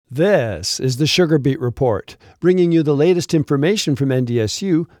This is the Sugar Beet Report, bringing you the latest information from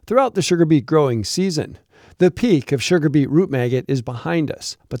NDSU throughout the sugar beet growing season. The peak of sugar beet root maggot is behind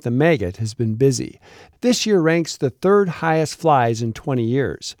us, but the maggot has been busy. This year ranks the third highest flies in 20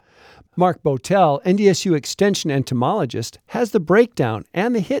 years. Mark Botel, NDSU Extension entomologist, has the breakdown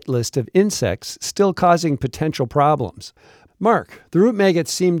and the hit list of insects still causing potential problems. Mark, the root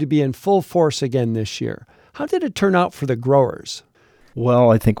maggots seem to be in full force again this year. How did it turn out for the growers?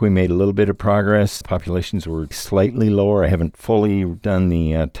 Well, I think we made a little bit of progress. Populations were slightly lower. I haven't fully done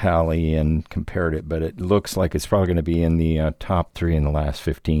the tally and compared it, but it looks like it's probably going to be in the top three in the last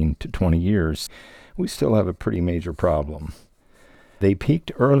 15 to 20 years. We still have a pretty major problem. They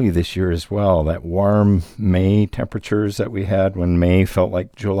peaked early this year as well. That warm May temperatures that we had when May felt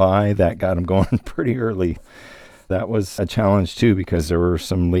like July, that got them going pretty early. That was a challenge too, because there were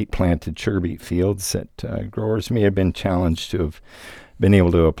some late planted sugar beet fields that growers may have been challenged to have been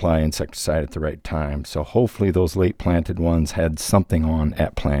able to apply insecticide at the right time. So hopefully those late planted ones had something on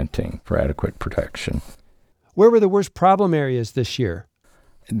at planting for adequate protection. Where were the worst problem areas this year?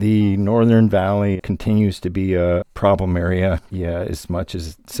 The Northern Valley continues to be a problem area, as much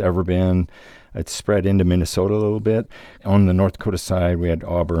as it's ever been. It's spread into Minnesota a little bit. On the North Dakota side, we had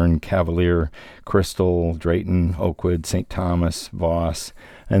Auburn, Cavalier, Crystal, Drayton, Oakwood, St. Thomas, Voss.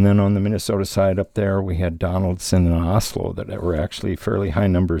 And then on the Minnesota side up there, we had Donaldson and Oslo that were actually fairly high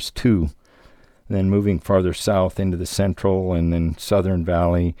numbers too. Then moving farther south into the Central and then Southern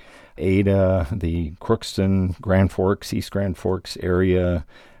Valley, Ada, the Crookston, Grand Forks, East Grand Forks area,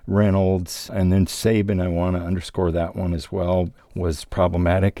 Reynolds, and then Sabin, I want to underscore that one as well, was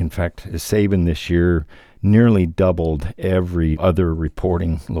problematic. In fact, Sabin this year nearly doubled every other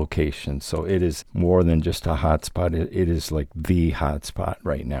reporting location. So it is more than just a hot spot. It is like the hot spot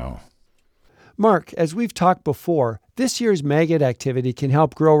right now. Mark, as we've talked before, this year's maggot activity can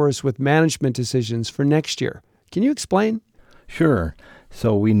help growers with management decisions for next year. Can you explain? Sure.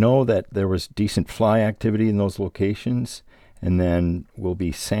 So we know that there was decent fly activity in those locations, and then we'll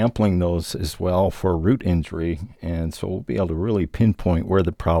be sampling those as well for root injury. And so we'll be able to really pinpoint where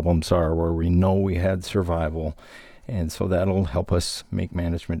the problems are, where we know we had survival. And so that'll help us make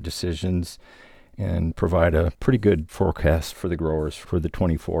management decisions and provide a pretty good forecast for the growers for the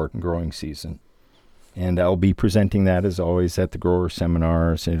 24 growing season. And I'll be presenting that, as always, at the grower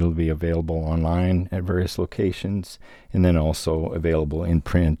seminars. It'll be available online at various locations, and then also available in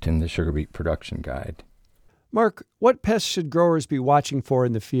print in the Sugar Beet Production Guide. Mark, what pests should growers be watching for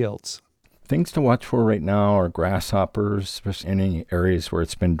in the fields? Things to watch for right now are grasshoppers, especially in any areas where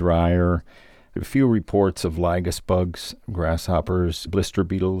it's been drier. There are a few reports of lygus bugs, grasshoppers, blister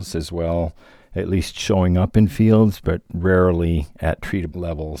beetles as well, at least showing up in fields, but rarely at treated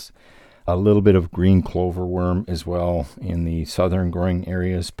levels. A little bit of green clover worm as well in the southern growing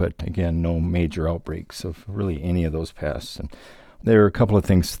areas, but again, no major outbreaks of really any of those pests. And there are a couple of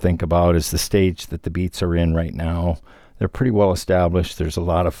things to think about is the stage that the beets are in right now. They're pretty well established. There's a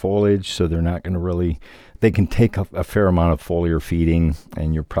lot of foliage, so they're not going to really, they can take a fair amount of foliar feeding,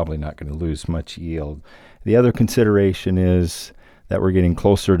 and you're probably not going to lose much yield. The other consideration is that we're getting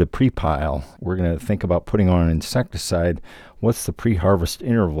closer to pre-pile. We're going to think about putting on an insecticide. What's the pre-harvest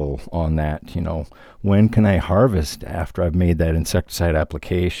interval on that? When can I harvest after I've made that insecticide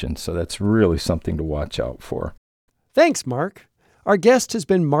application? So that's really something to watch out for. Thanks, Mark. Our guest has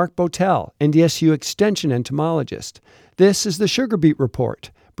been Mark Botel, NDSU Extension entomologist. This is the Sugar Beet Report,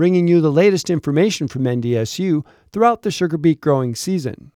 bringing you the latest information from NDSU throughout the sugar beet growing season.